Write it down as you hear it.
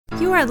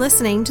You are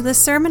listening to the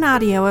sermon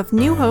audio of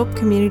New Hope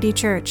Community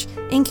Church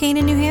in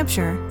Canaan, New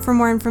Hampshire. For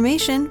more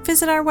information,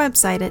 visit our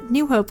website at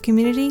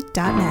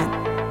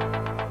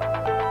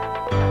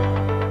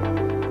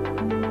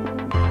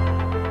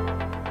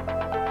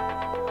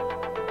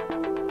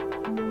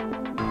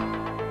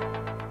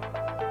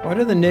Why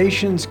do the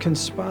nations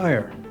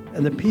conspire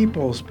and the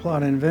peoples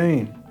plot in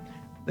vain?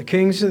 The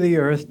kings of the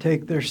earth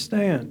take their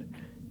stand,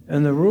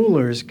 and the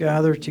rulers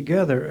gather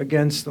together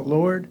against the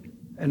Lord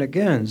and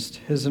against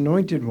his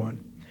Anointed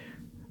One.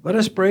 Let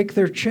us break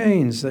their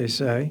chains, they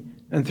say,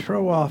 and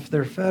throw off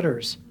their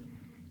fetters.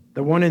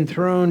 The one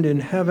enthroned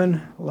in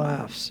heaven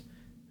laughs,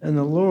 and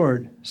the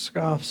Lord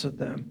scoffs at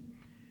them.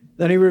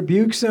 Then he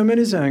rebukes them in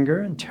his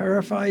anger and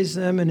terrifies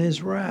them in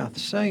his wrath,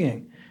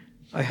 saying,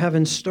 I have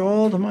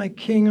installed my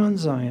king on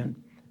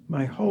Zion,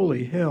 my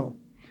holy hill.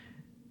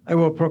 I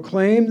will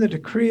proclaim the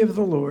decree of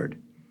the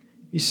Lord.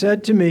 He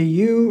said to me,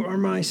 You are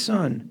my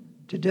son.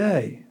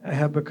 Today I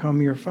have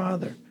become your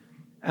father.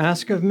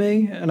 Ask of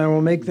me, and I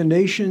will make the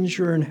nations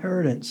your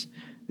inheritance,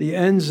 the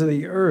ends of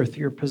the earth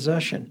your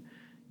possession.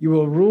 You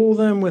will rule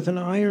them with an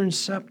iron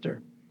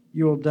scepter.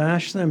 You will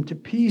dash them to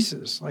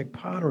pieces like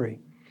pottery.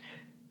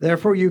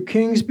 Therefore, you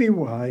kings, be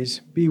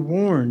wise. Be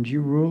warned,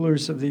 you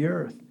rulers of the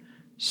earth.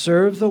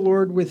 Serve the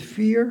Lord with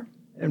fear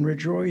and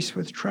rejoice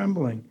with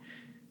trembling.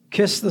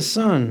 Kiss the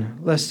Son,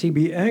 lest he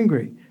be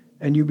angry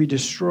and you be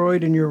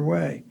destroyed in your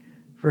way.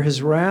 For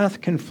his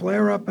wrath can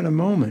flare up in a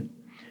moment.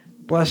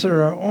 Blessed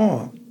are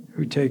all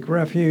who take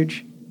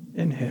refuge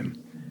in him.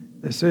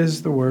 This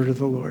is the word of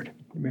the Lord.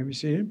 You may be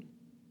seated.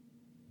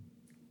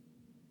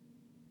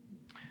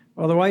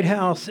 Well, the White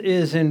House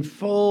is in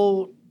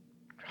full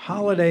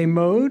holiday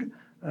mode.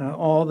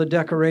 All the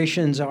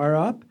decorations are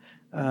up.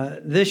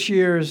 This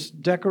year's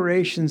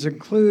decorations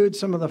include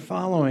some of the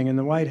following in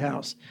the White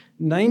House: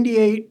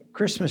 98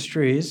 Christmas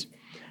trees,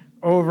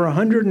 over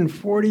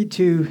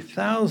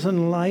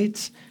 142,000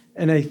 lights,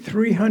 and a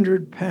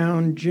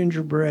 300-pound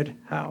gingerbread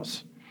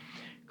house.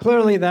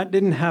 Clearly, that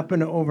didn't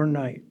happen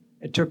overnight.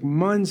 It took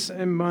months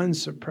and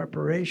months of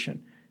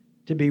preparation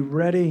to be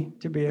ready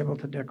to be able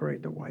to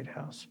decorate the White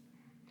House.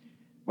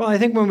 Well, I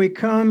think when we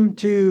come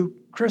to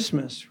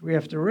Christmas, we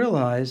have to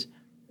realize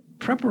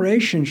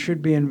preparation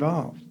should be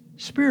involved.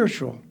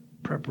 Spiritual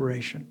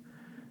preparation.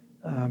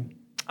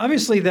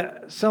 Obviously,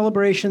 the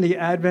celebration, the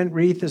Advent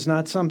wreath, is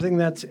not something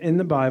that's in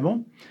the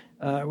Bible.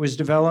 It was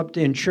developed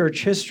in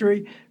church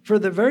history for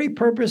the very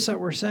purpose that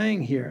we're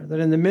saying here, that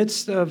in the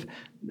midst of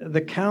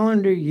the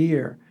calendar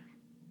year,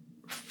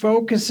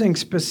 focusing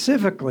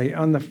specifically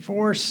on the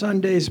 4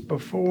 Sundays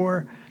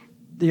before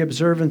the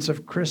observance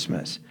of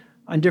Christmas,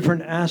 on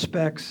different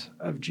aspects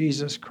of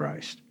Jesus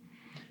Christ.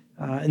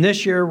 And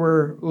this year,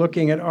 we're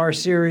looking at our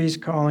series,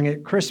 calling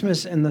it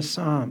Christmas in the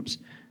Psalms.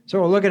 So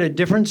we'll look at a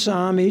different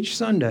psalm each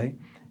Sunday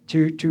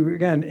to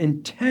again,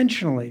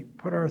 intentionally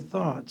put our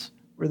thoughts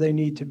where they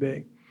need to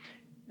be.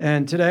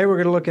 And today, we're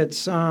going to look at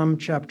Psalm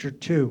chapter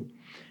 2.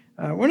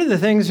 One of the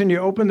things when you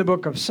open the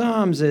book of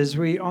Psalms is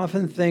we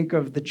often think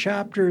of the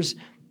chapters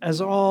as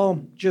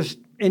all just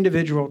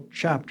individual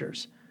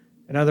chapters.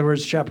 In other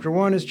words, chapter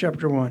 1 is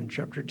chapter 1,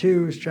 chapter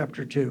 2 is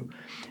chapter 2.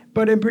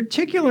 But in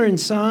particular in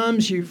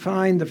Psalms, you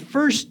find the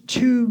first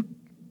 2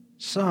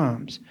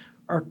 Psalms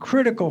are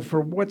critical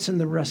for what's in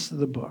the rest of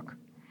the book.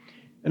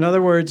 In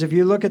other words, if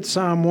you look at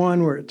Psalm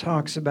 1, where it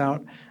talks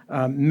about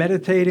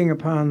meditating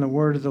upon the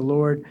word of the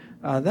Lord,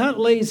 that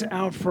lays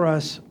out for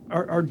us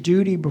our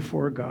duty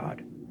before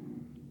God.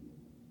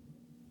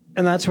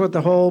 And that's what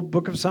the whole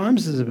book of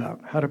Psalms is about,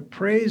 how to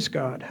praise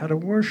God, how to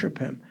worship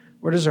him.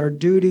 What is our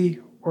duty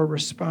or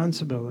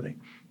responsibility?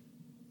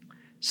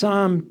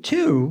 Psalm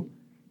 2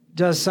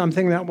 does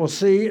something that we'll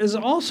see is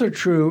also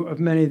true of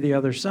many of the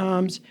other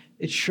Psalms.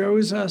 It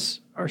shows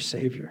us our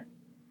Savior.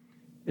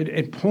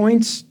 It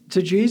points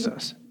to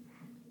Jesus.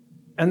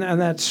 And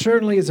that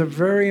certainly is a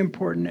very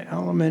important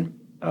element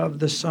of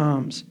the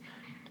Psalms.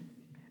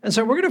 And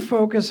so we're going to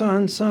focus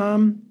on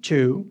Psalm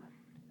 2.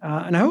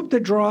 And I hope to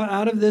draw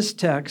out of this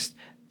text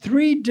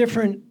 3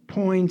 different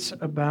points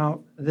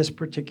about this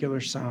particular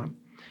psalm.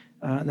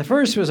 And the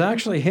first was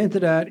actually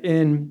hinted at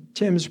in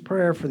Tim's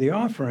prayer for the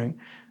offering,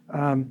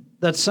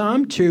 that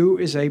Psalm 2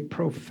 is a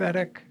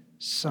prophetic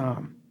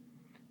psalm.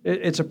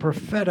 It's a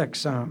prophetic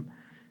psalm.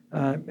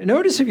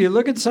 Notice if you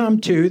look at Psalm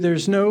 2,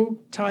 there's no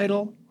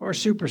title or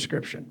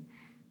superscription.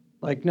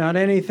 Like not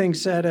anything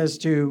said as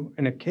to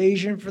an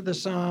occasion for the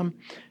psalm.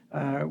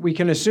 We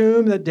can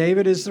assume that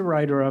David is the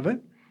writer of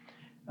it.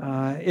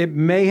 It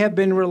may have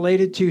been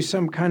related to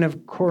some kind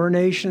of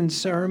coronation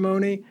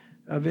ceremony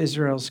of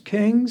Israel's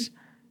kings.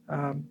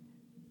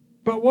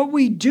 But what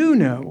we do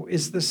know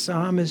is the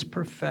psalm is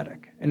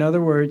prophetic. In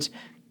other words,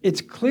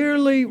 it's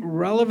clearly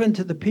relevant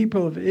to the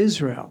people of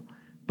Israel,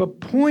 but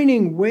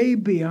pointing way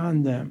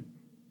beyond them,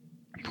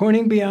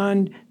 pointing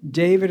beyond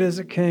David as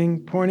a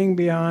king, pointing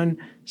beyond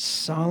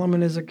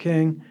Solomon as a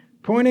king,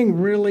 pointing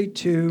really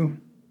to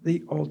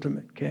the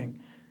ultimate king.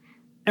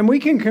 And we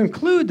can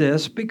conclude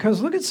this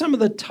because look at some of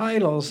the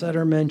titles that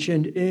are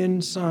mentioned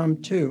in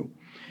Psalm 2.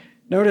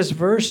 Notice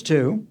verse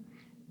 2,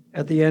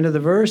 At the end of the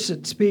verse,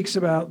 it speaks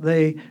about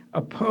they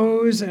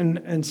oppose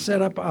and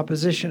set up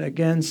opposition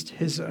against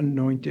his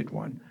anointed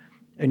one.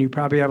 And you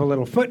probably have a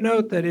little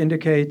footnote that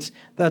indicates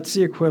that's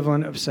the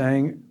equivalent of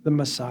saying the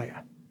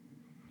Messiah,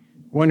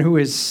 one who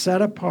is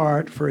set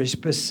apart for a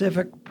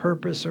specific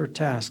purpose or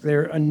task.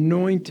 They're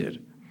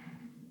anointed.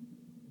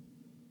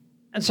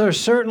 And so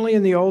certainly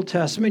in the Old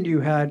Testament, you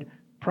had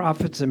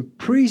prophets and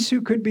priests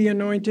who could be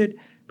anointed,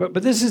 but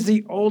this is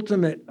the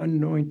ultimate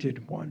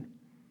anointed one.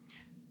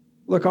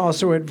 Look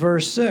also at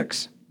verse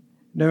 6.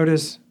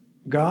 Notice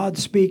God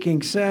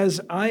speaking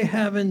says, I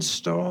have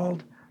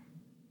installed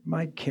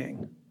my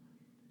king.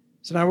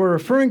 So now we're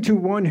referring to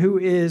one who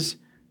is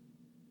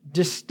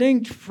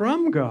distinct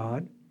from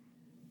God,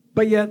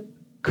 but yet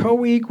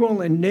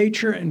co-equal in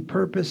nature and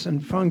purpose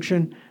and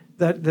function,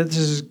 that this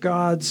is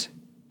God's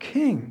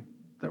king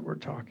that we're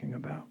talking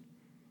about.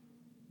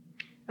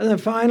 And then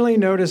finally,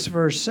 notice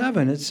verse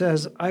 7. It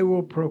says, I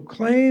will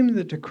proclaim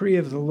the decree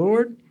of the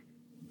Lord.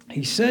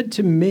 He said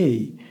to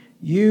me,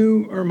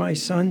 you are my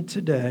son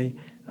today.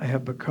 I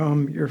have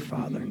become your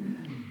father.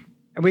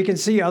 And we can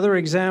see other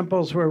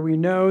examples where we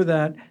know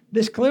that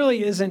this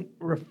clearly isn't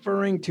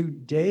referring to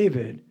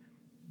David,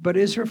 but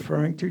is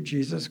referring to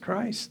Jesus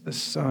Christ, the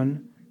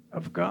Son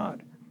of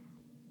God.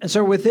 And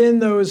so within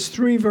those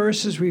three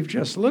verses we've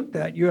just looked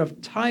at, you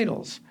have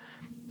titles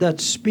that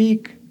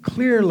speak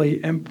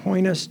clearly and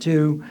point us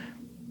to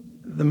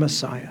the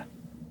Messiah,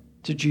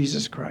 to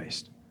Jesus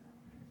Christ.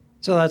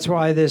 So that's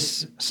why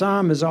this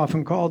psalm is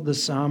often called the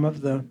Psalm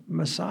of the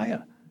Messiah.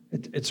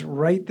 It's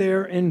right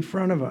there in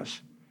front of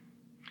us.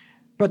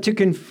 But to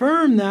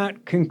confirm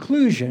that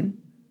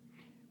conclusion,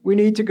 we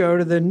need to go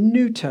to the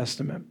New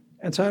Testament.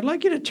 And so I'd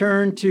like you to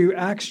turn to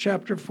Acts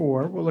chapter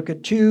 4. We'll look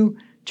at two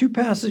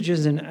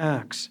passages in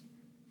Acts.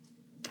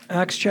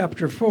 Acts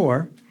chapter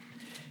 4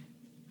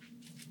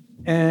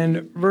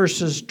 and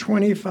verses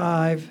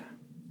 25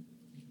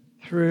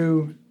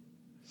 through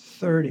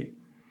 30.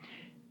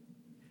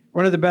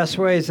 One of the best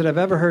ways that I've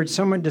ever heard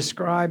someone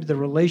describe the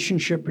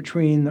relationship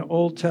between the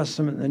Old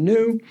Testament and the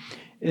New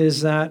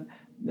is that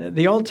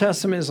the Old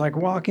Testament is like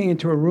walking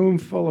into a room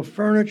full of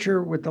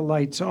furniture with the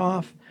lights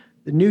off.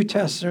 The New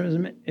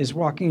Testament is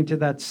walking into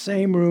that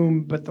same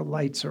room, but the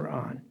lights are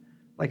on.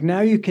 Like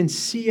now you can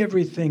see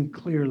everything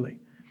clearly.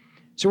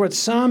 So what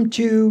Psalm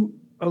 2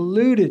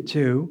 alluded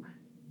to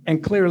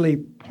and clearly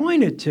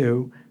pointed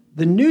to,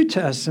 the New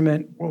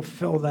Testament will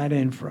fill that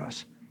in for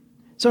us.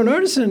 So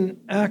notice in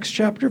Acts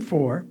chapter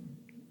 4,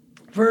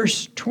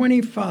 verse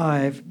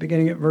 25,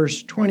 beginning at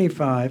verse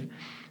 25,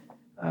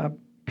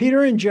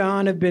 Peter and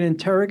John have been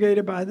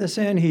interrogated by the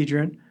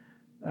Sanhedrin.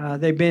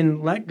 They've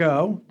been let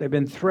go. They've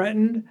been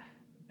threatened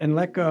and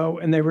let go,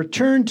 and they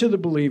return to the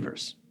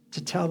believers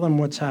to tell them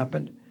what's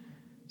happened.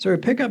 So we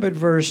pick up at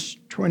verse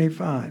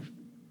 25.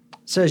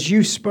 It says,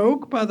 you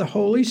spoke by the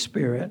Holy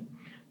Spirit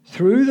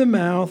through the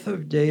mouth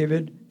of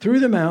David, through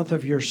the mouth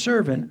of your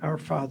servant, our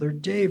father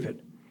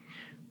David.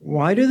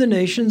 Why do the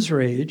nations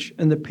rage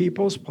and the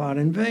peoples plot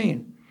in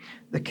vain?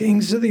 The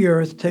kings of the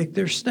earth take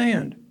their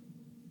stand,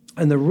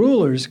 and the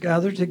rulers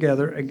gather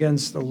together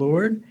against the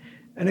Lord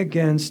and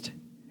against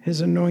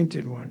his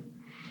anointed one.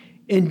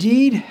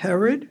 Indeed,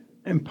 Herod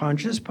and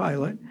Pontius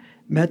Pilate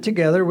met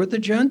together with the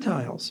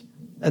Gentiles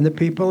and the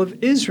people of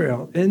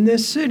Israel in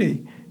this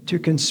city to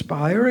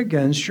conspire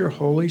against your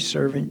holy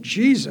servant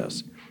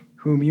Jesus,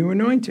 whom you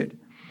anointed.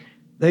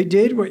 They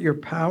did what your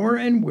power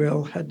and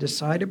will had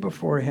decided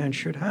beforehand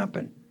should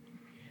happen.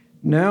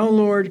 Now,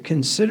 Lord,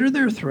 consider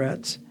their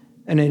threats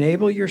and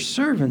enable your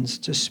servants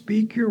to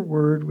speak your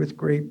word with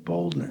great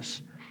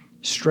boldness.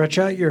 Stretch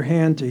out your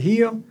hand to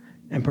heal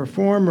and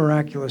perform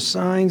miraculous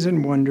signs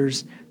and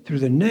wonders through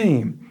the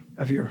name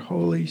of your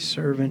holy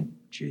servant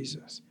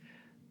Jesus.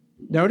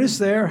 Notice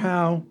there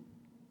how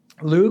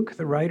Luke,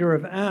 the writer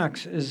of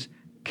Acts, is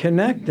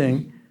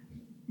connecting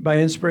by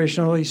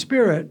inspiration of the Holy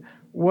Spirit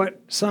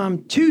what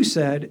Psalm 2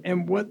 said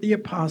and what the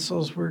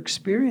apostles were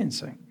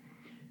experiencing.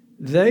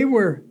 They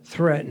were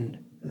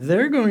threatened.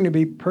 They're going to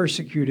be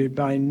persecuted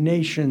by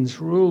nations,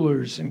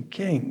 rulers, and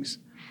kings.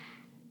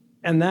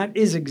 And that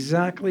is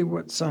exactly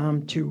what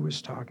Psalm 2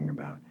 was talking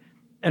about.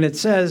 And it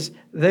says,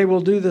 they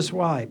will do this.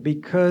 Why?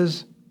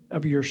 Because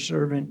of your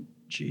servant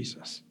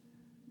Jesus.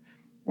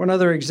 One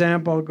other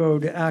example, go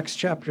to Acts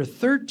chapter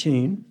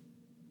 13.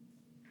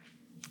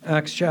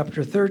 Acts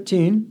chapter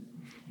 13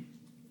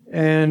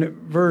 and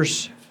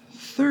verse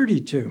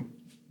 32.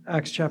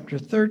 Acts chapter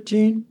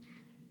 13.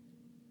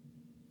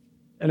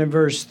 And in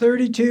verse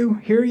 32,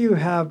 here you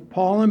have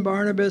Paul and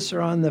Barnabas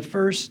are on the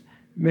first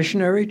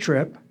missionary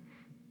trip.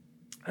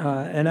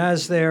 And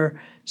as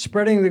they're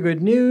spreading the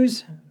good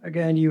news,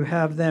 again, you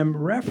have them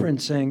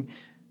referencing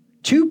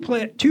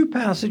two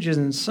passages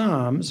in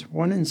Psalms,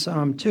 one in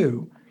Psalm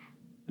 2,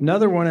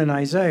 another one in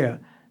Isaiah.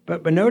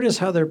 But notice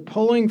how they're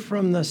pulling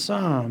from the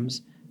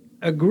Psalms,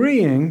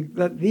 agreeing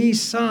that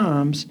these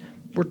Psalms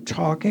were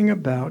talking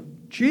about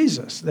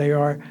Jesus. They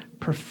are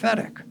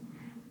prophetic.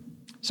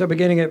 So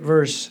beginning at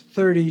verse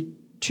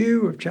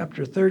 32 of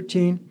chapter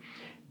 13,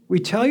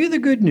 we tell you the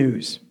good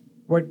news,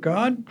 what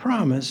God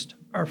promised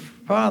our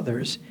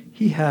fathers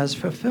he has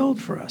fulfilled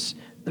for us,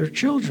 their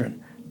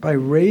children, by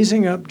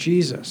raising up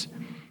Jesus.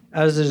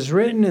 As it is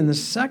written in the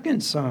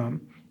second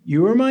Psalm,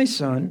 "You are my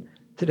son,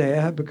 today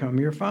I have become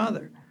your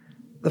father."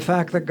 The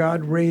fact that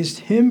God raised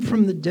him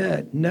from the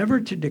dead,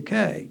 never to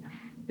decay,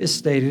 is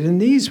stated in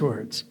these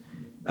words,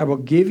 "I will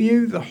give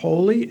you the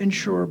holy and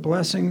sure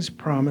blessings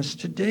promised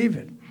to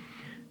David."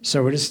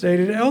 So it is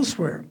stated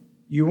elsewhere,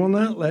 "You will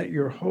not let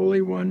your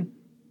Holy One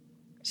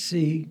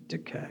see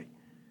decay."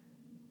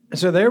 And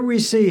so there we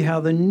see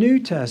how the New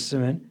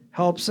Testament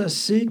helps us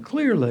see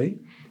clearly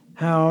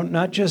how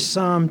not just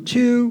Psalm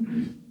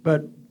 2,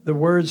 but the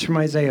words from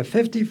Isaiah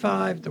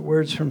 55, the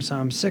words from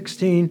Psalm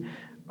 16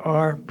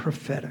 are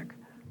prophetic.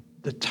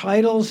 The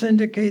titles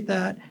indicate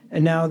that,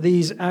 and now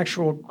these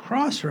actual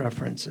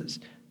cross-references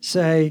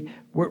say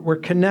we're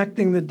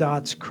connecting the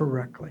dots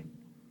correctly.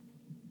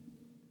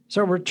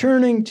 So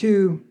returning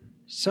to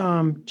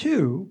Psalm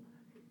 2,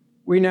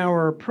 we now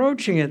are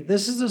approaching it.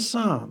 This is a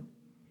psalm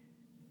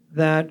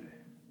that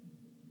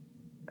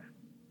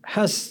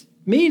has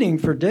meaning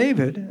for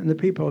David and the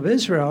people of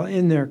Israel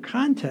in their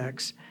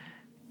context,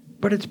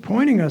 but it's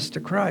pointing us to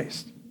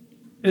Christ.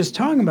 It is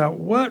talking about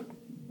what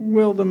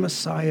will the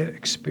Messiah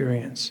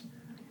experience.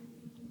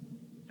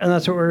 And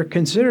that's what we're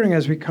considering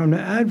as we come to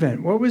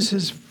Advent. What was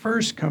his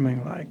first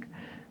coming like?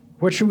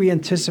 What should we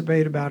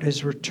anticipate about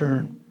his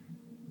return?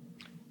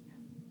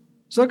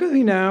 So look with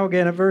me now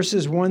again at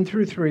verses 1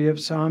 through 3 of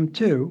Psalm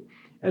 2.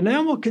 And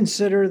now we'll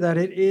consider that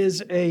it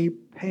is a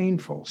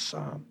painful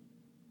psalm.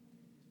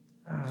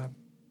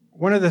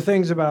 One of the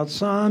things about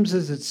Psalms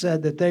is it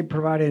said that they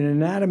provide an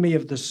anatomy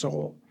of the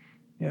soul.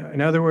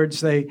 In other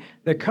words, they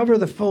cover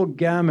the full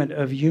gamut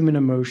of human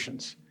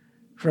emotions,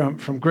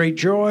 from great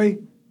joy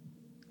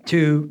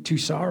to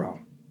sorrow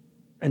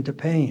and to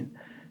pain.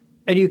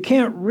 And you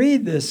can't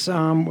read this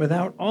psalm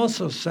without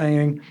also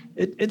saying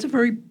it's a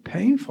very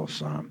painful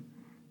psalm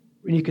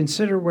when you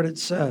consider what it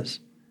says.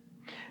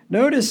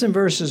 Notice in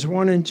verses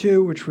 1 and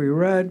 2, which we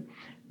read,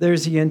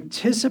 there's the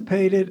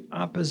anticipated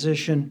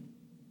opposition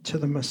to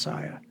the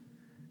Messiah.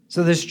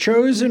 So this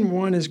chosen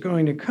one is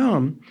going to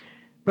come,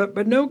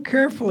 but note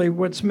carefully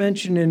what's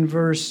mentioned in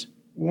verse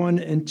 1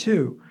 and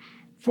 2.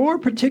 4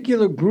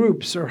 particular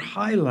groups are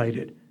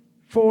highlighted,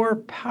 4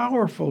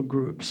 powerful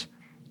groups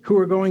who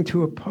are going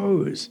to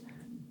oppose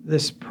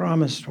this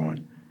promised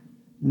one.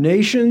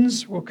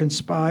 Nations will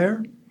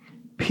conspire,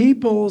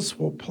 peoples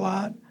will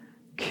plot,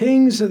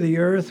 kings of the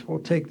earth will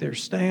take their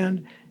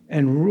stand,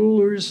 and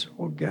rulers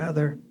will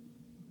gather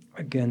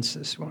against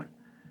this one.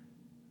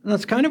 And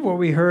that's kind of what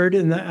we heard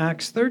in the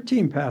Acts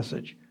 13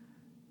 passage.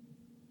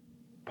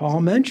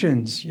 Paul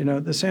mentions,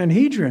 the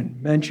Sanhedrin,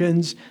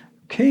 mentions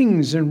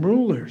kings and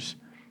rulers.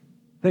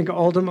 I think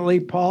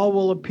ultimately Paul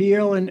will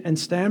appeal and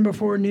stand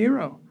before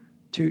Nero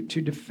to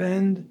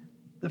defend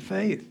the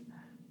faith,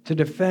 to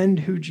defend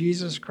who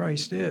Jesus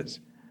Christ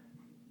is.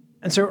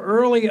 And so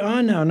early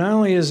on now, not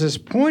only is this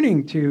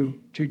pointing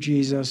to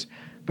Jesus,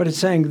 but it's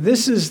saying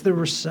this is the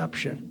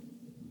reception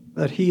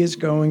that he is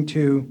going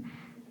to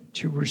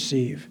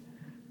receive.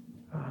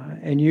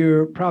 And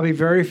you're probably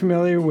very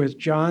familiar with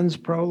John's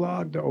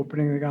prologue, the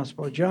opening of the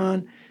Gospel of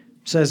John.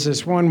 It says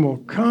this one will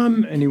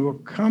come, and he will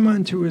come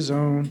unto his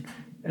own,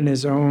 and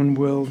his own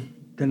will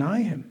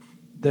deny him.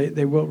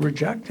 They will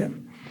reject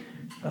him.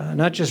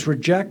 Not just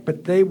reject,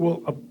 but they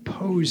will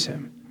oppose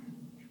him.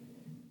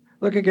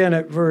 Look again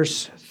at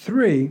verse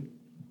 3.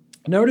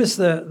 Notice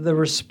the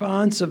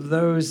response of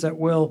those that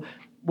will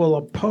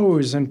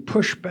oppose and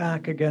push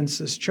back against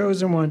this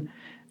chosen one.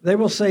 They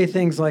will say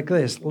things like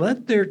this: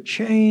 let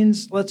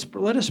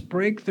us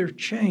break their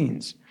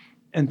chains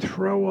and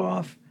throw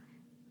off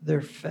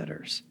their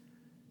fetters.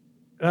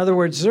 In other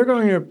words, they're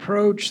going to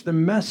approach the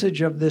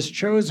message of this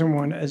chosen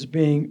one as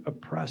being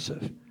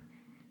oppressive,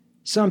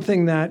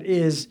 something that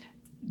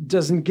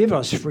doesn't give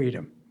us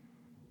freedom.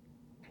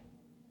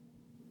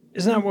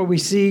 Isn't that what we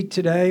see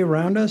today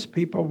around us?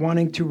 People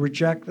wanting to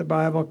reject the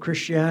Bible,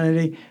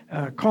 Christianity,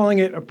 calling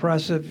it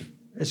oppressive.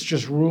 It's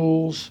just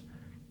rules.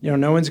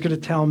 No one's going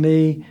to tell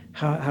me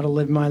how to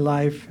live my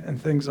life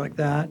and things like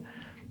that.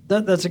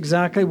 That's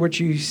exactly what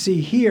you see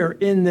here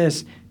in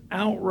this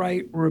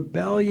outright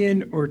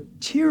rebellion or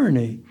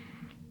tyranny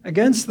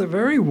against the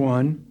very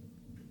one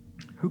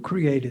who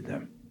created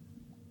them.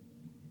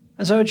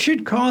 And so it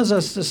should cause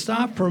us to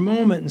stop for a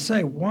moment and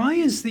say, why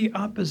is the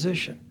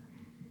opposition?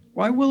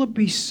 Why will it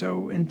be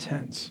so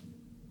intense?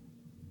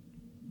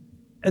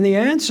 And the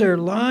answer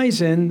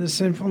lies in the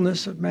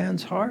sinfulness of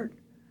man's heart.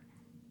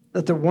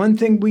 That the one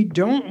thing we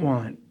don't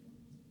want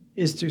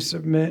is to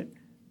submit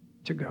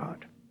to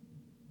God.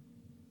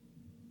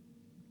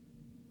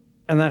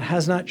 And that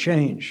has not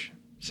changed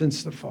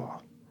since the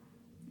fall.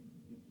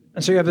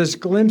 And so you have this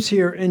glimpse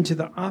here into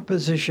the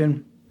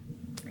opposition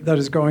that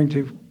is going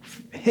to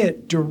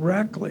hit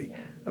directly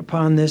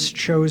upon this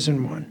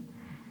chosen one.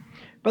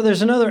 But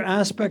there's another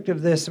aspect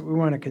of this that we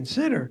want to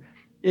consider,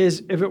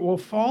 is if it will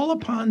fall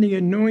upon the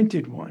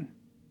Anointed One,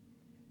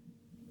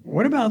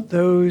 what about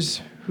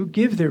those who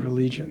give their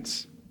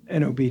allegiance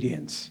and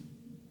obedience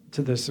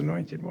to this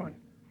Anointed One?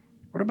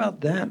 What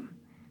about them?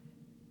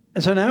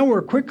 And so now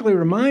we're quickly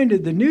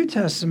reminded the New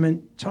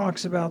Testament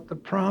talks about the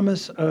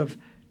promise of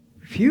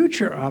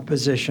future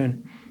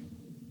opposition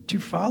to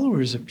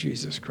followers of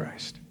Jesus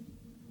Christ.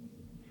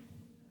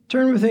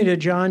 Turn with me to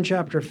John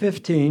chapter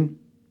 15,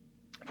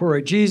 where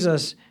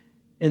Jesus,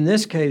 in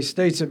this case,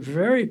 states it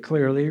very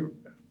clearly,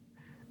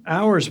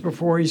 hours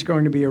before he's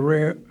going to be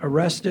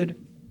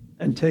arrested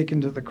and taken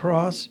to the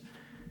cross.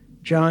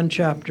 John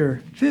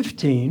chapter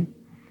 15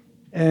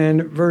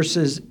 and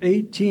verses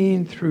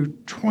 18 through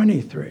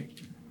 23.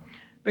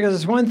 Because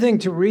it's one thing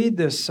to read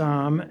this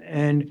psalm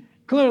and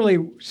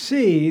clearly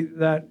see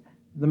that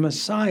the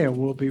Messiah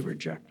will be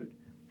rejected,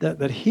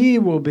 that he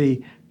will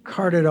be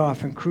carted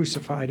off and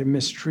crucified and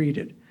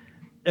mistreated.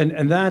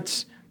 And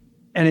that's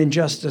an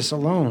injustice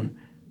alone.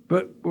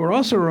 But we're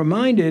also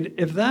reminded,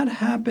 if that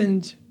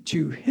happened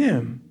to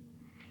him,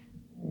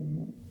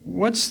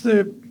 what's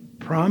the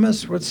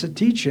promise, what's the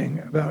teaching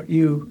about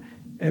you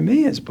and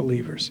me as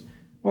believers?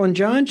 Well, in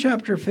John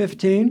chapter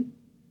 15,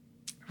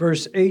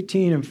 verse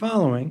 18 and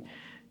following,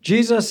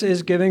 Jesus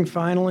is giving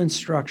final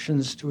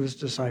instructions to his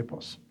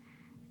disciples.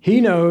 He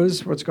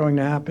knows what's going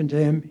to happen to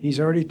him. He's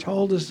already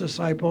told his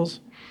disciples.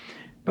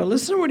 But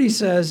listen to what he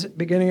says,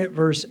 beginning at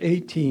verse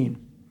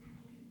 18.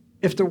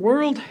 If the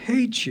world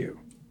hates you,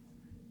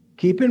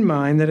 keep in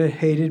mind that it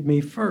hated me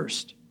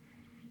first.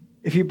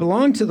 If you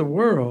belong to the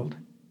world,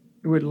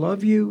 it would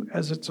love you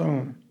as its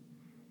own.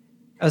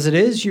 As it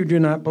is, you do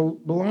not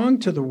belong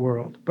to the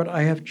world, but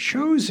I have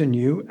chosen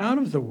you out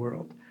of the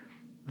world.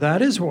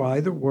 That is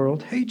why the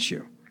world hates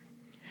you.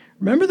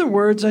 Remember the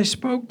words I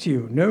spoke to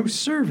you. No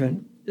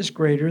servant is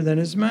greater than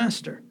his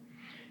master.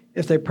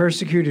 If they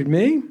persecuted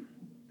me,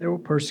 they will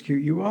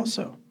persecute you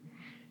also.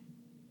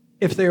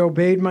 If they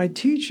obeyed my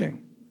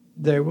teaching,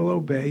 they will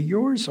obey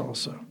yours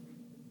also.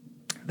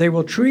 They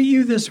will treat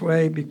you this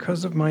way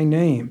because of my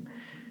name,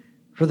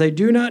 for they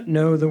do not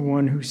know the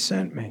one who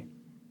sent me.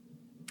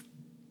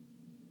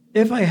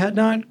 If I had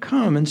not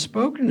come and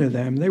spoken to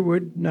them, they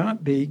would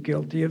not be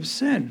guilty of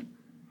sin.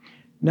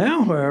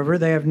 Now, however,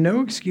 they have no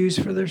excuse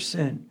for their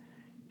sin.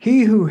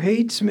 He who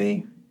hates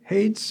me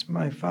hates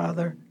my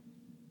Father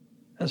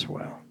as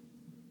well.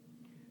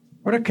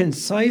 What a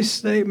concise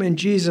statement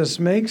Jesus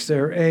makes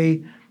there.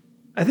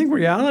 I think,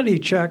 reality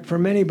check for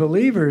many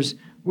believers.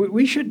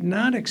 We should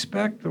not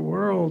expect the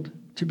world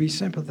to be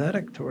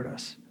sympathetic toward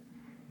us.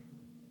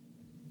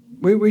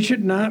 We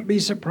should not be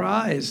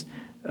surprised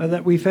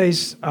that we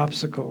face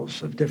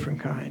obstacles of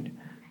different kind,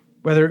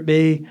 whether it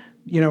be,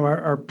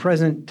 our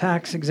present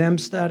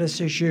tax-exempt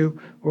status issue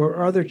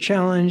or other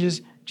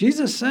challenges.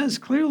 Jesus says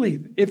clearly,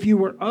 if you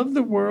were of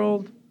the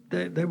world,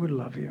 they would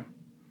love you.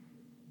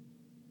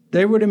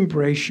 They would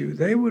embrace you.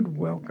 They would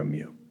welcome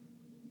you.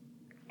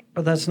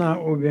 But that's not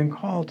what we've been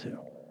called to.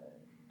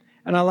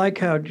 And I like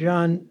how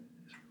John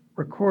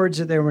records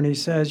it there when he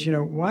says,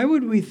 why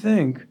would we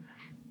think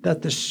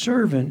that the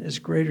servant is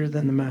greater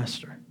than the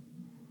master?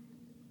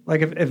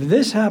 Like if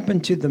this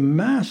happened to the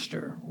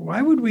master,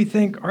 why would we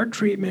think our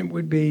treatment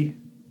would be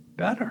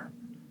better?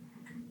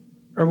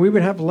 Or we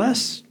would have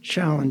less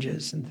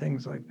challenges and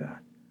things like that.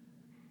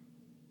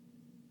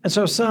 And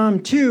so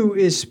Psalm 2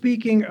 is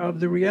speaking of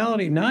the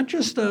reality, not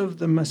just of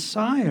the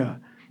Messiah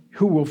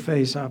who will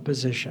face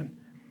opposition,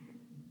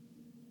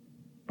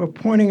 but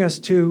pointing us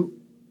to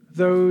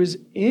those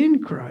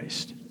in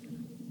Christ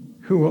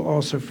who will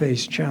also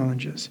face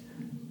challenges.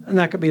 And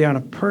that could be on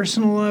a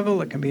personal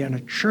level, it can be on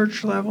a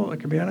church level, it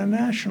can be on a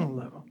national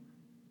level.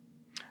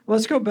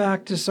 Let's go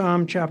back to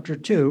Psalm chapter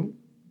 2,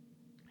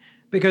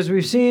 because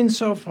we've seen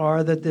so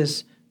far that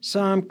this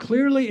psalm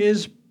clearly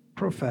is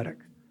prophetic.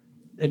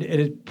 It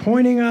is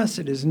pointing us,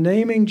 it is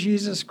naming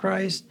Jesus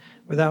Christ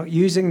without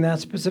using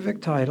that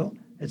specific title.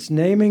 It's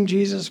naming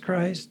Jesus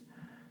Christ.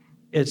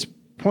 It's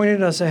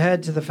pointed us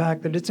ahead to the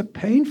fact that it's a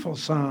painful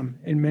psalm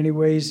in many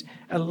ways,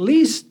 at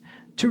least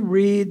to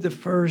read the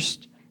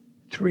first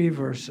 3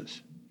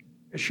 verses.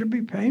 It should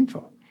be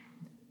painful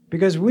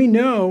because we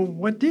know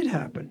what did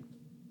happen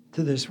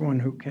to this one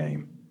who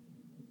came.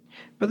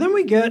 But then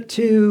we get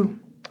to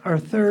our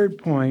third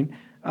point.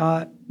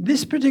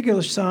 This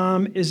particular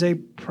psalm is a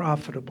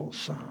profitable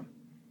psalm.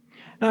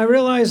 Now, I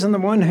realize on the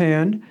one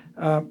hand,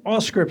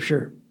 all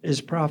scripture is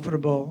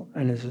profitable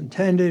and is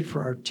intended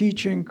for our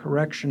teaching,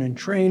 correction, and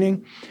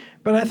training.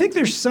 But I think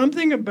there's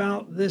something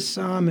about this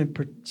psalm in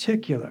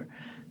particular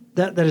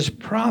that is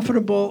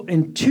profitable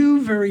in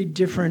 2 very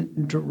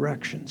different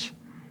directions.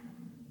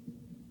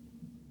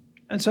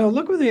 And so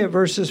look with me at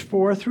verses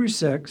 4 through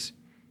 6.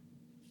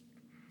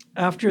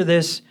 After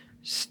this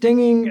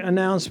stinging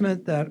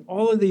announcement that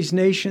all of these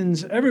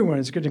nations, everyone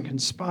is going to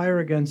conspire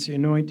against the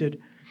Anointed,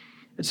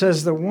 it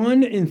says, the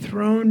one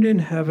enthroned in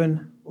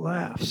heaven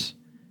laughs,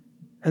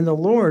 and the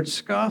Lord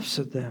scoffs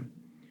at them.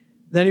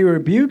 Then he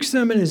rebukes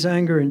them in his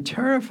anger and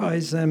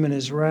terrifies them in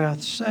his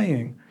wrath,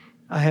 saying,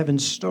 I have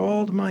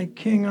installed my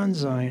king on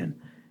Zion,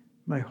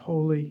 my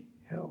holy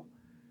hill.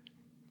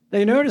 Now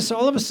you notice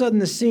all of a sudden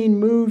the scene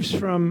moves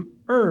from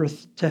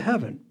earth to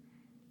heaven,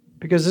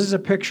 because this is a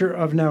picture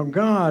of now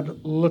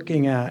God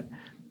looking at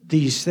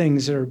these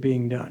things that are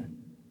being done.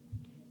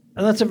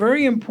 And that's a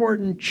very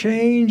important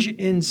change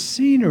in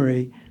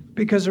scenery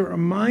because it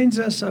reminds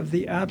us of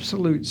the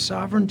absolute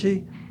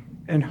sovereignty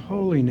and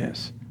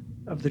holiness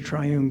of the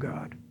triune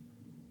God.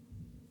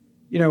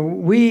 You know,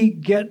 we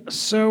get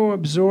so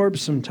absorbed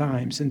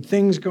sometimes in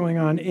things going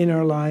on in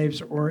our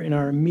lives or in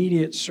our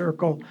immediate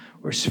circle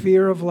or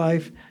sphere of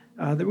life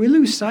that we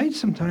lose sight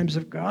sometimes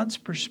of God's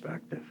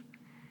perspective.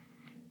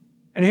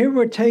 And here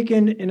we're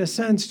taken, in a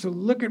sense, to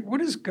look at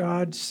what does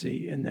God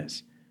see in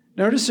this.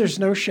 Notice there's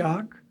no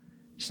shock.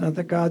 It's not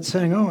that God's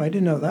saying, oh, I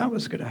didn't know that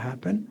was going to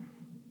happen.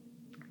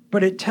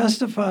 But it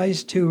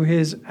testifies to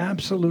his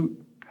absolute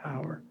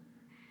power.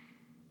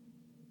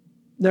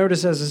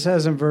 Notice, as it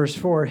says in verse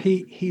 4,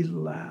 he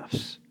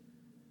laughs.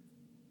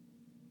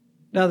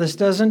 Now, this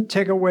doesn't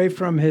take away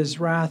from his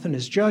wrath and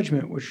his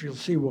judgment, which you'll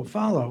see will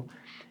follow.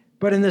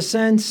 But in the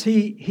sense,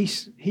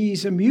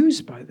 he's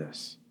amused by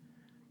this.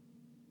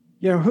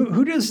 You know,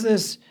 who does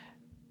this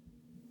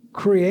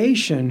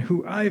creation,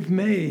 who I've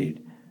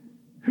made,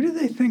 who do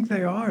they think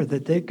they are,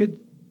 that they could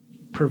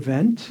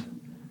prevent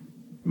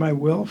my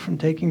will from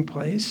taking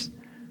place?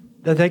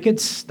 That they could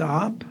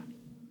stop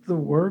the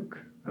work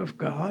of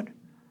God?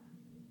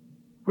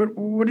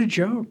 What a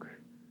joke.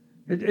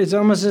 It's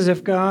almost as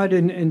if God,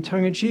 in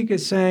tongue-in-cheek,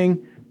 is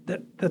saying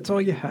that's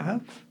all you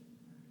have.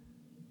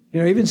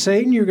 You know, even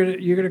Satan, you're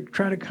gonna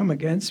try to come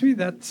against me.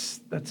 That's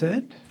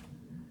it.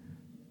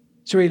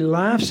 So he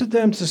laughs at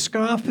them. To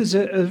scoff is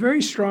a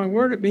very strong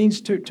word. It means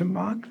to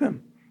mock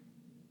them.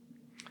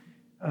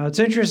 It's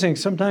interesting.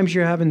 Sometimes you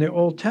have in the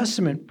Old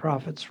Testament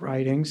prophets'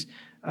 writings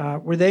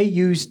where they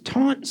use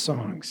taunt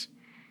songs.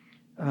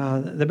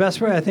 The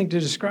best way I think to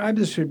describe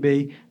this would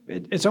be,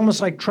 it's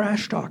almost like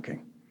trash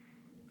talking.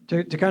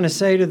 To kind of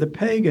say to the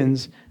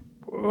pagans,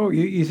 oh,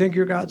 you think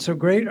your God's so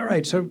great? All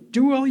right, so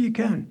do all you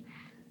can.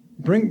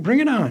 Bring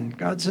it on.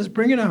 God says,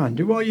 bring it on.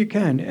 Do all you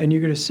can. And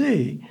you're going to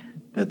see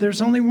that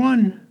there's only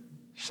one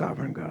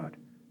sovereign God.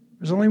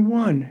 There's only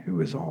one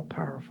who is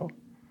all-powerful.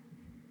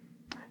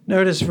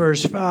 Notice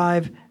verse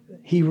 5,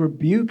 he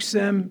rebukes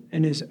them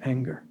in his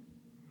anger.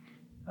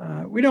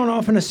 We don't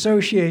often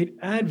associate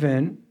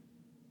Advent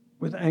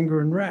with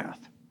anger and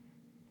wrath.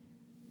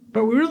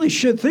 But we really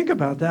should think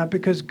about that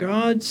because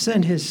God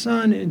sent his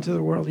Son into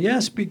the world.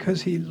 Yes,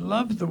 because he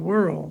loved the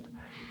world,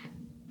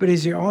 but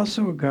is he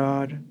also a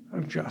God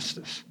of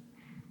justice?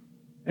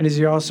 And is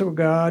he also a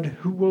God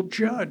who will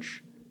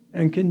judge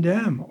and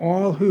condemn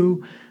all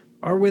who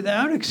are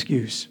without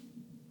excuse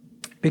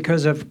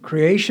because of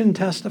creation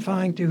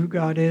testifying to who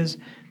God is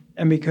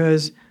and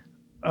because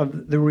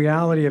of the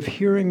reality of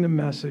hearing the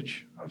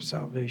message of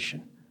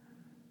salvation?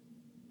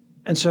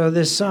 And so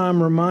this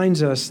psalm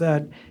reminds us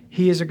that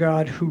he is a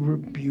God who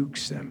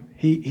rebukes them.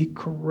 He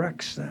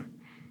corrects them.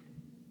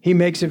 He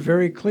makes it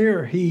very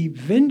clear. He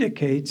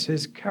vindicates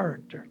his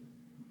character.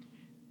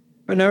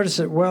 But notice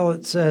it well,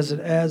 it says, it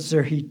adds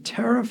there, he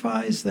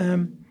terrifies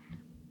them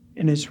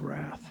in his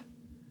wrath.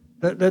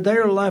 That they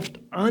are left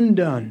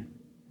undone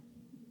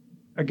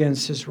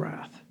against his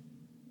wrath.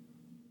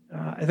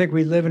 I think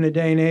we live in a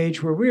day and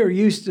age where we are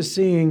used to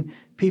seeing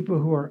people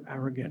who are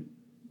arrogant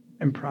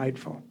and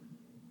prideful.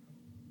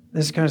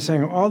 This is kind of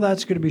saying all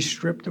that's going to be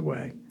stripped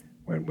away.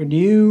 When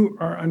you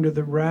are under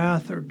the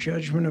wrath or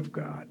judgment of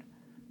God,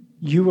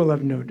 you will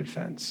have no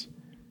defense.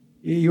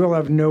 You will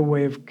have no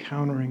way of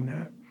countering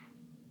that.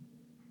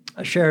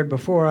 I shared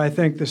before, I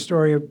think, the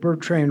story of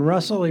Bertrand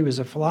Russell. He was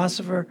a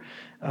philosopher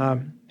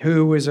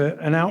who was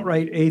an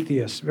outright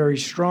atheist, very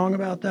strong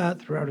about that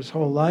throughout his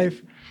whole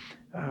life.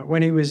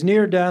 When he was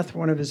near death,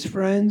 one of his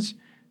friends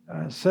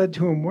said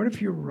to him, what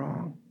if you're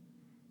wrong?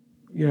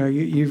 You know,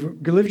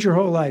 you've lived your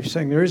whole life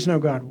saying there is no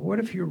God. What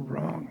if you're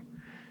wrong?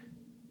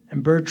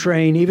 And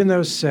Bertrand, even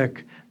though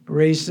sick,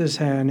 raised his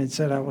hand and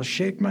said, I will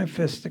shake my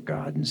fist at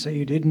God and say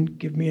you didn't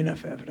give me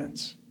enough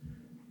evidence.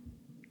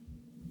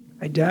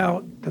 I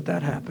doubt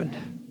that happened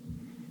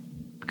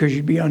because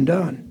you'd be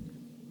undone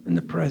in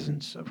the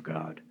presence of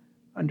God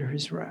under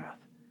his wrath.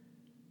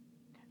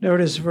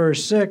 Notice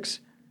verse 6.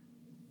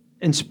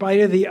 In spite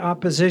of the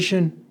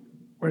opposition,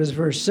 what does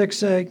verse 6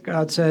 say?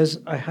 God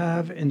says, I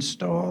have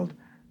installed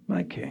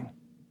my king.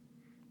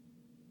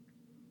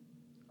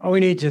 All we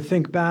need to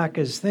think back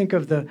is think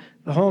of the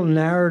whole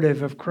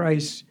narrative of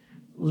Christ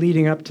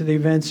leading up to the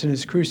events in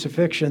his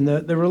crucifixion.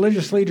 The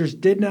religious leaders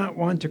did not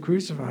want to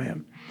crucify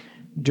him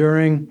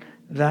during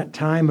that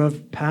time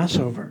of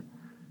Passover.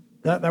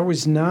 That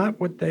was not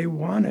what they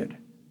wanted,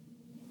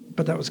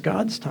 but that was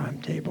God's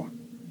timetable.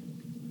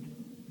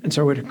 And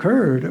so it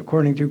occurred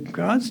according to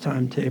God's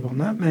timetable,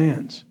 not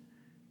man's.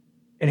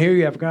 And here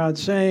you have God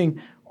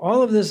saying,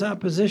 all of this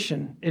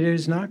opposition, it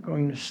is not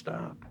going to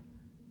stop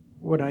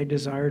what I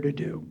desire to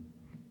do.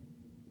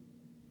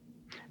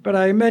 But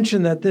I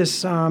mentioned that this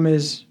psalm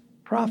is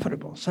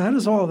profitable. So how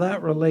does all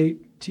that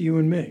relate to you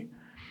and me?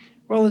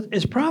 Well,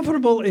 it's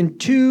profitable in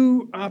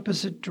two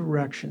opposite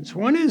directions.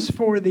 One is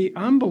for the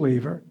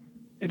unbeliever.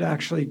 It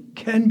actually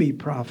can be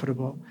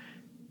profitable.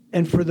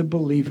 And for the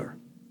believer.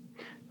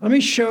 Let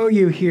me show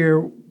you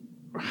here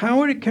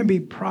how it can be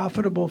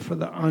profitable for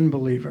the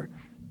unbeliever.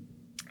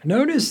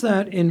 Notice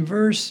that in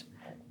verse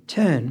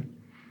 10,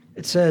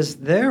 It says,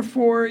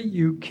 "Therefore,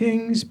 you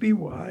kings, be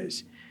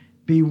wise.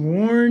 Be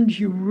warned,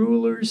 you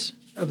rulers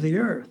of the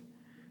earth.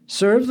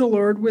 Serve the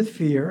Lord with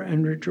fear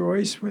and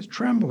rejoice with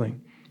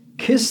trembling.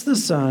 Kiss the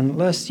Son,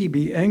 lest he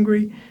be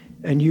angry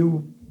and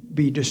you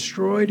be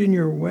destroyed in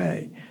your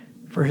way,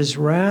 for his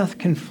wrath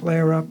can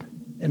flare up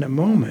in a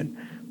moment.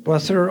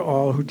 Blessed are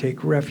all who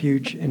take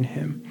refuge in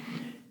him."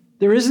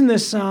 There is in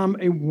this psalm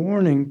a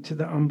warning to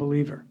the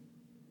unbeliever.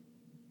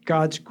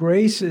 God's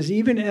grace is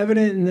even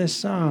evident in this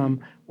psalm,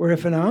 where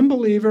if an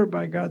unbeliever,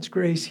 by God's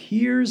grace,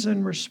 hears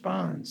and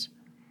responds.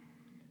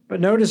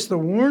 But notice the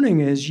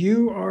warning is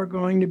you are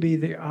going to be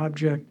the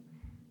object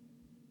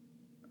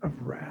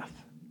of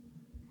wrath.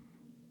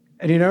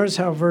 And you notice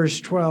how verse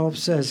 12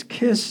 says,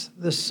 "Kiss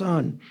the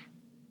Son."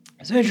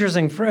 It's an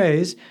interesting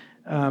phrase.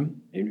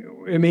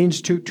 It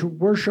means to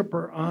worship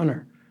or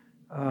honor.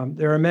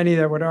 There are many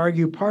that would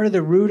argue part of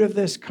the root of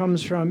this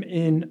comes from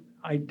in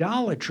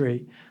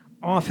idolatry.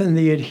 Often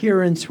the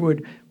adherents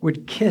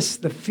would kiss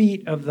the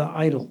feet of the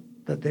idol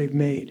that they've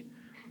made.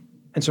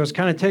 And so it's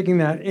kind of taking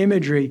that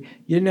imagery.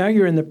 Now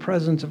you're in the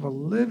presence of a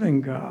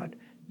living God.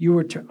 You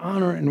are to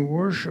honor and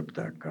worship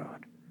that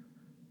God.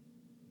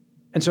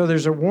 And so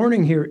there's a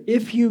warning here.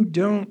 If you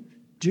don't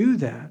do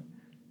that,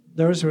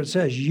 notice what it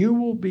says, you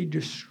will be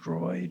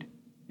destroyed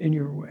in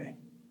your way.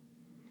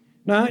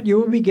 Not you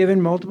will be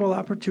given multiple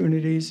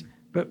opportunities,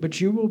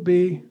 but you will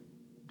be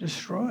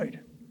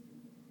destroyed.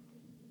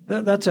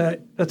 That's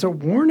a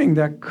warning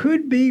that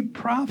could be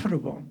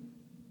profitable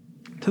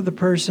to the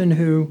person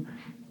who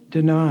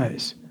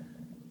denies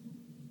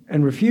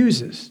and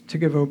refuses to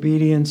give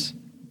obedience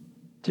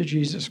to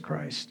Jesus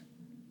Christ.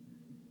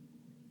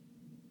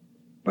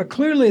 But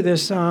clearly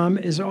this psalm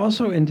is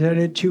also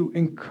intended to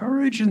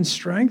encourage and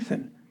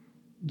strengthen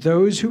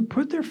those who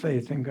put their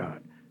faith in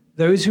God,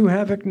 those who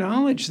have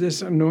acknowledged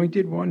this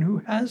anointed one who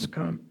has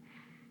come.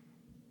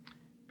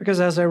 Because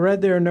as I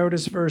read there,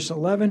 notice verse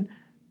 11,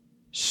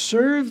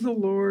 serve the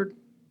Lord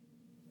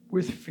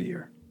with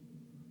fear.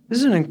 This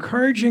is an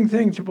encouraging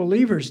thing to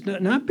believers.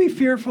 Not be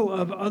fearful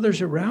of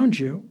others around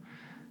you.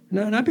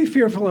 Not be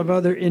fearful of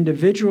other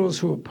individuals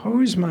who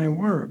oppose my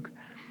work.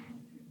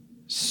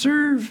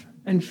 Serve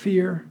and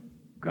fear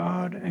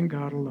God and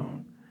God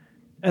alone.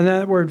 And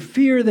that word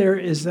fear there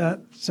is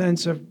that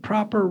sense of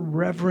proper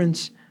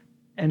reverence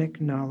and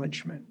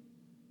acknowledgement.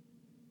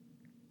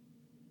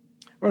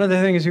 One of the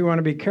things we want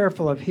to be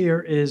careful of here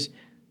is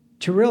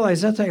to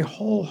realize that's a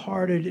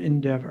wholehearted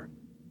endeavor,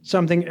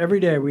 something every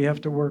day we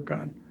have to work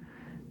on.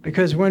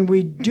 Because when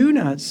we do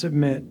not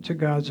submit to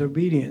God's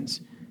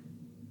obedience,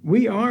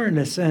 we are, in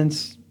a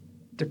sense,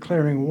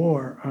 declaring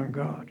war on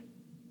God.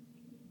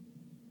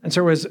 And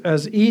so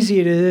as easy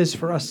it is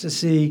for us to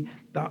see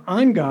the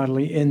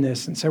ungodly in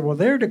this and say, well,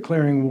 they're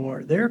declaring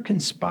war, they're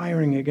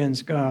conspiring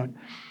against God,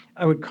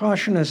 I would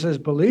caution us as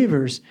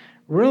believers,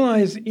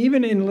 realize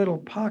even in little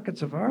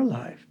pockets of our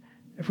life,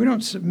 if we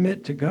don't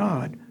submit to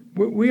God,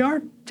 we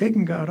are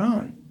taking God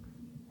on.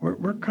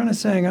 We're kind of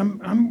saying,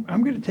 I'm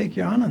going to take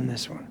you on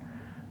this one.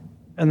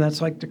 And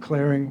that's like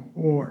declaring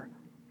war.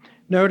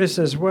 Notice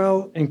as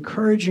well,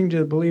 encouraging to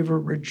the believer,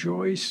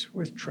 rejoice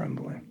with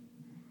trembling.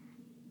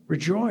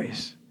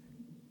 Rejoice.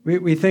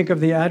 We think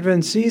of the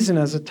Advent season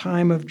as a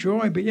time of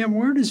joy, but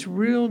where does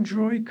real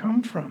joy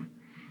come from?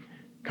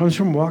 It comes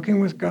from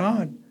walking with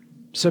God,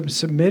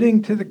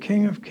 submitting to the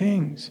King of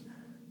Kings.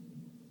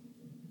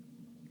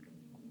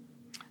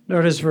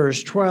 Notice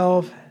verse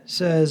 12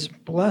 says,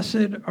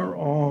 "Blessed are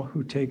all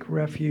who take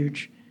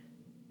refuge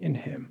in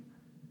him."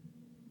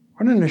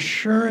 What an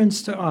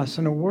assurance to us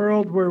in a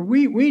world where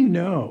we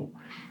know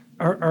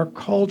our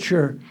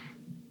culture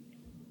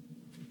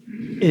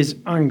is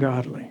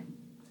ungodly.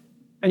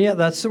 And yet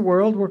that's the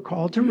world we're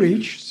called to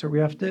reach, so we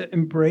have to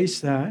embrace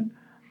that.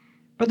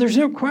 But there's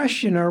no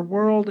question our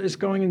world is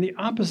going in the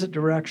opposite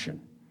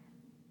direction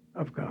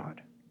of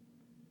God.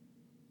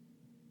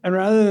 And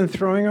rather than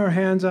throwing our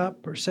hands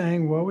up or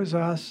saying, woe is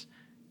us,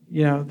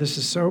 this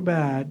is so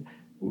bad,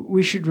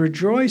 we should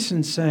rejoice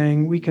in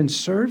saying we can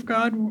serve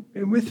God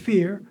with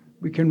fear,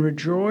 we can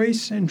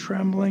rejoice in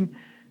trembling.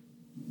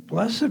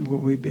 Blessed will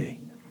we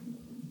be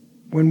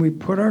when we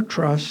put our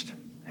trust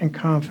and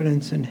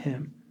confidence in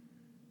him.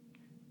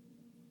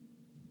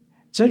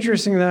 It's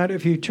interesting that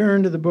if you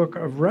turn to the book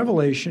of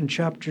Revelation,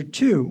 chapter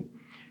 2,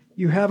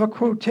 you have a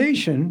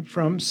quotation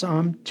from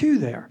Psalm 2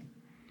 there.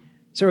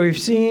 So we've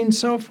seen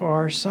so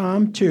far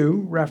Psalm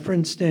 2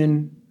 referenced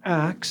in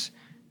Acts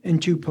in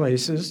 2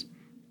 places.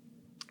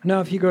 Now,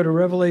 if you go to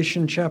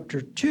Revelation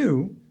chapter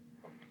 2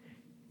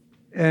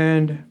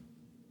 and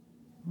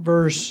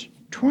verse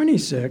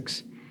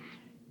 26,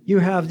 you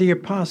have the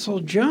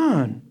Apostle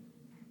John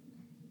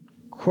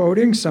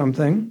quoting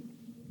something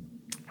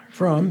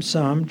from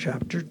Psalm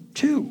chapter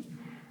 2.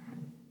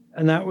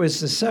 And that was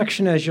the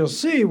section, as you'll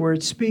see, where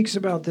it speaks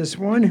about this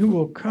one who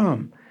will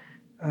come,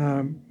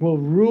 will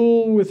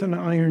rule with an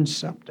iron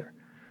scepter.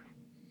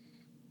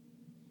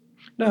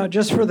 Now,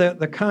 just for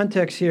the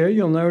context here,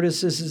 you'll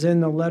notice this is in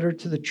the letter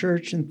to the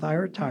church in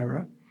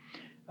Thyatira.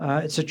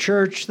 It's a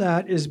church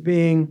that is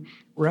being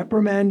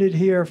reprimanded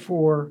here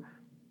for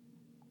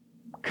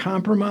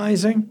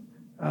compromising,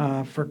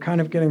 for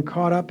kind of getting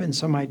caught up in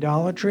some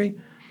idolatry.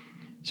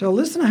 So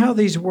listen to how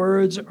these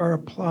words are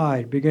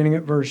applied, beginning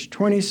at verse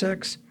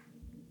 26,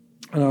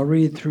 and I'll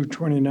read through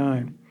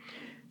 29.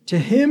 To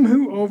him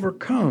who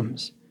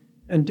overcomes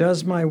and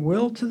does my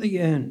will to the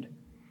end,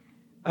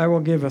 I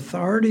will give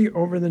authority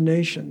over the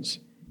nations.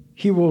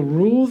 He will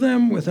rule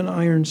them with an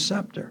iron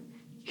scepter.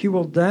 He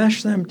will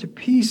dash them to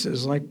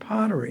pieces like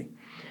pottery.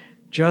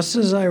 Just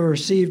as I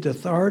received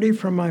authority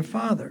from my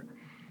Father,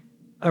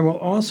 I will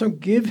also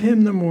give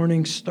him the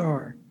morning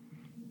star.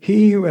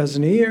 He who has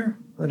an ear,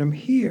 let him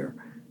hear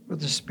what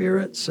the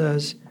Spirit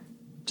says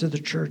to the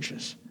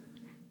churches.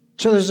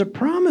 So there's a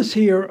promise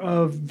here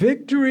of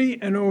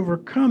victory and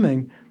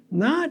overcoming,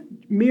 not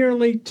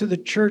merely to the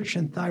church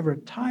in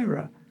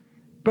Thyatira,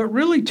 but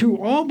really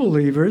to all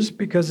believers,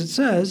 because it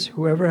says,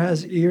 whoever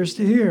has ears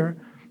to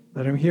hear,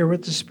 let him hear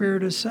what the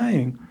Spirit is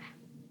saying.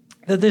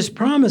 That this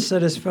promise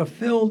that is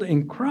fulfilled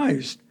in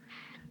Christ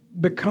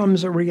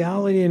becomes a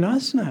reality in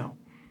us now.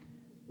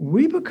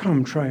 We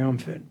become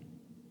triumphant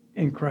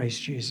in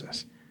Christ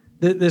Jesus.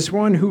 That this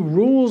one who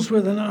rules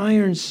with an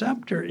iron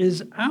scepter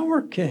is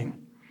our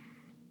King,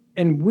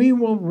 and we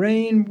will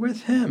reign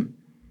with him.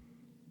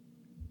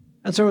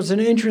 And so it's an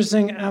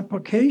interesting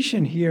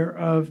application here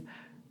of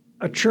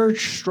a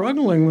church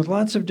struggling with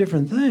lots of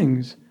different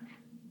things,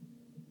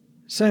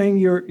 saying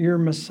your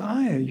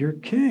Messiah, your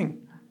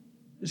King,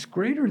 is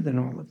greater than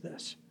all of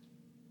this.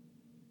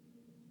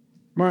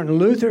 Martin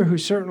Luther, who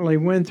certainly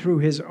went through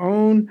his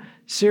own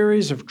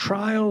series of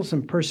trials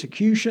and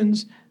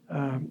persecutions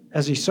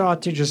as he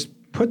sought to just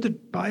put the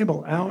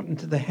Bible out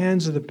into the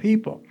hands of the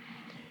people,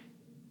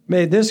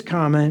 made this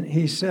comment.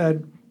 He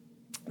said,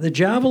 "The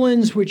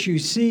javelins which you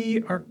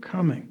see are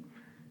coming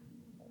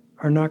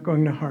are not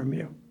going to harm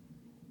you."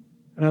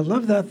 And I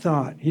love that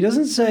thought. He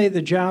doesn't say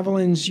the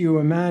javelins you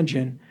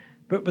imagine,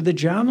 but the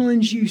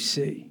javelins you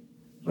see,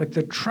 like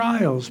the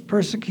trials,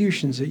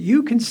 persecutions that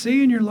you can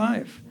see in your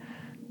life,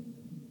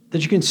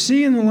 that you can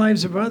see in the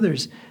lives of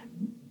others.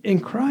 In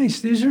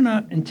Christ, these are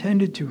not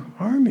intended to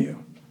harm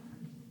you.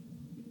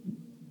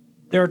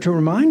 They are to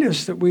remind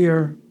us that we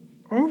are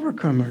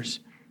overcomers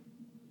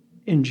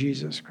in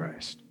Jesus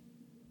Christ.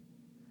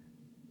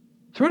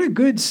 So what a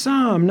good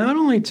psalm, not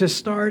only to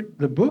start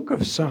the book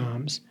of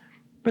Psalms,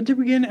 but to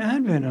begin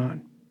Advent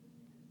on.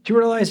 To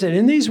realize that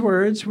in these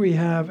words, we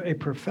have a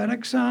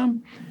prophetic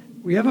psalm,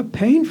 we have a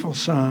painful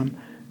psalm,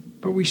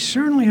 but we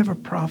certainly have a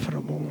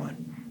profitable one.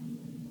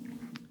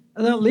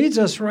 And that leads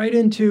us right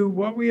into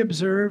what we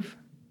observe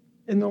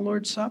in the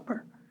Lord's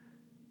Supper.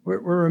 We're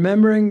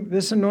remembering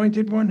this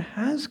Anointed One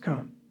has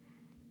come.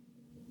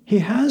 He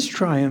has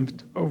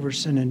triumphed over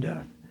sin and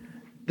death.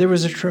 There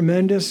was a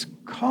tremendous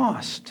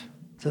cost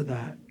to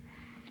that.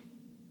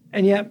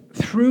 And yet,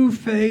 through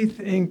faith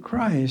in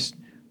Christ,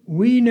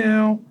 we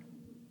now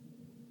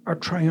are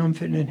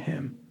triumphant in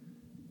him.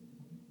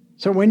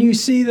 So when you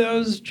see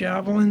those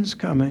javelins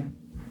coming,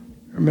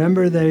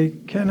 remember they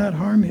cannot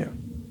harm you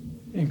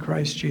in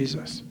Christ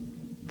Jesus.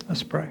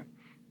 Let's pray.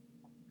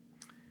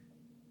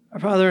 Our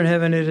Father in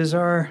heaven, it is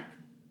our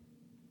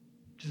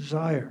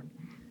desire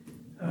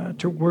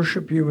to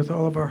worship you with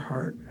all of our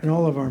heart and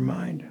all of our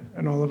mind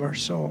and all of our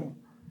soul.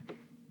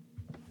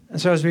 And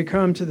so as we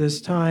come to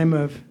this time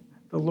of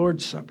the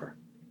Lord's Supper,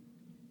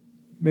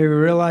 may we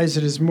realize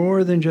it is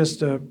more than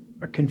just a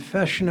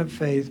confession of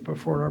faith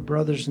before our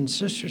brothers and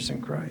sisters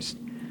in Christ.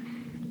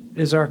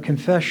 It is our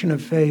confession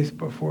of faith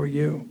before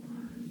you,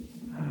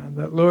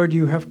 that, Lord,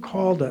 you have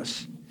called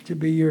us to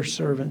be your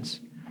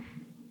servants.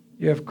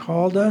 You have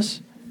called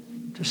us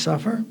to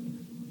suffer,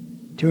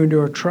 to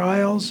endure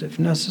trials if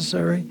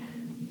necessary,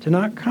 to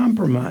not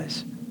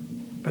compromise,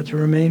 but to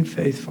remain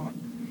faithful.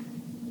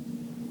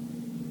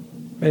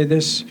 May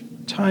this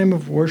time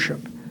of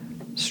worship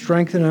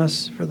strengthen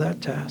us for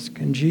that task.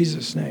 In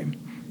Jesus' name,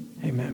 amen.